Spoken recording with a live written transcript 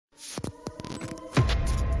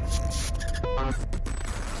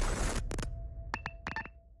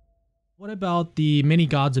What about the many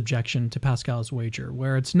gods objection to Pascal's wager,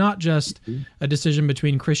 where it's not just a decision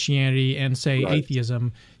between Christianity and, say, Right.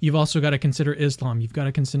 atheism? You've also got to consider Islam. You've got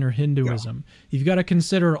to consider Hinduism. You've got to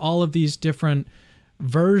consider all of these different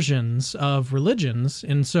versions of religions.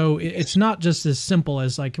 And so it's not just as simple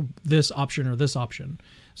as like this option or this option.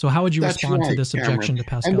 So how would you That's respond to right, this Cameron. objection to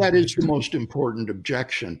Pascal's And that is wager? the most important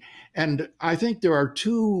objection. And I think there are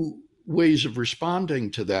two ways of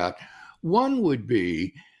responding to that. One would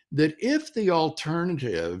be that if the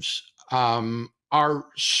alternatives are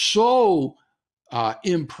so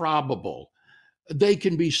improbable, they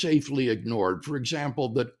can be safely ignored. For example,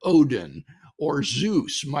 that Odin or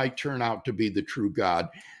Zeus might turn out to be the true God.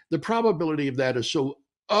 The probability of that is so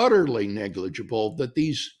utterly negligible that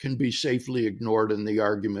these can be safely ignored and the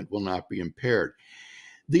argument will not be impaired.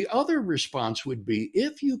 The other response would be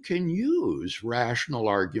if you can use rational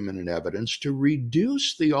argument and evidence to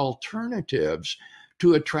reduce the alternatives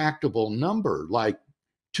to a tractable number, like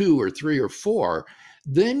 2 or 3 or 4,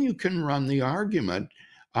 then you can run the argument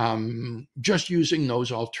just using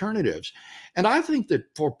those alternatives. And I think that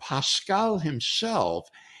for Pascal himself,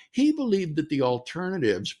 he believed that the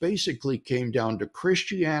alternatives basically came down to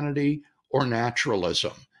Christianity or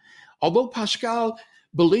naturalism. Although Pascal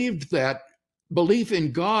believed that belief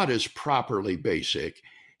in God is properly basic,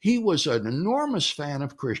 he was an enormous fan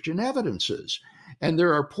of Christian evidences. And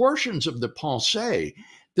there are portions of the Pensée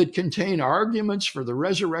that contain arguments for the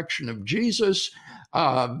resurrection of Jesus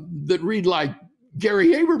that read like Gary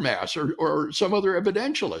Habermas or some other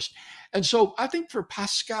evidentialist. And so I think for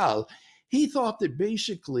Pascal, he thought that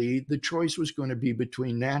basically the choice was going to be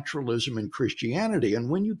between naturalism and Christianity. And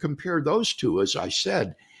when you compare those two, as I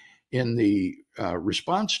said in the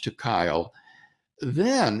response to Kyle,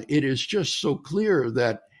 then it is just so clear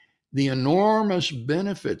that the enormous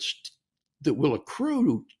benefits that will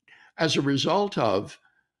accrue as a result of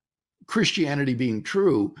Christianity being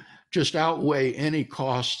true just outweigh any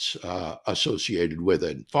costs associated with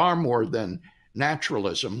it, far more than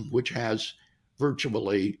naturalism, which has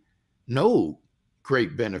virtually no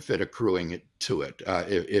great benefit accruing to it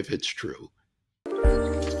if it's true.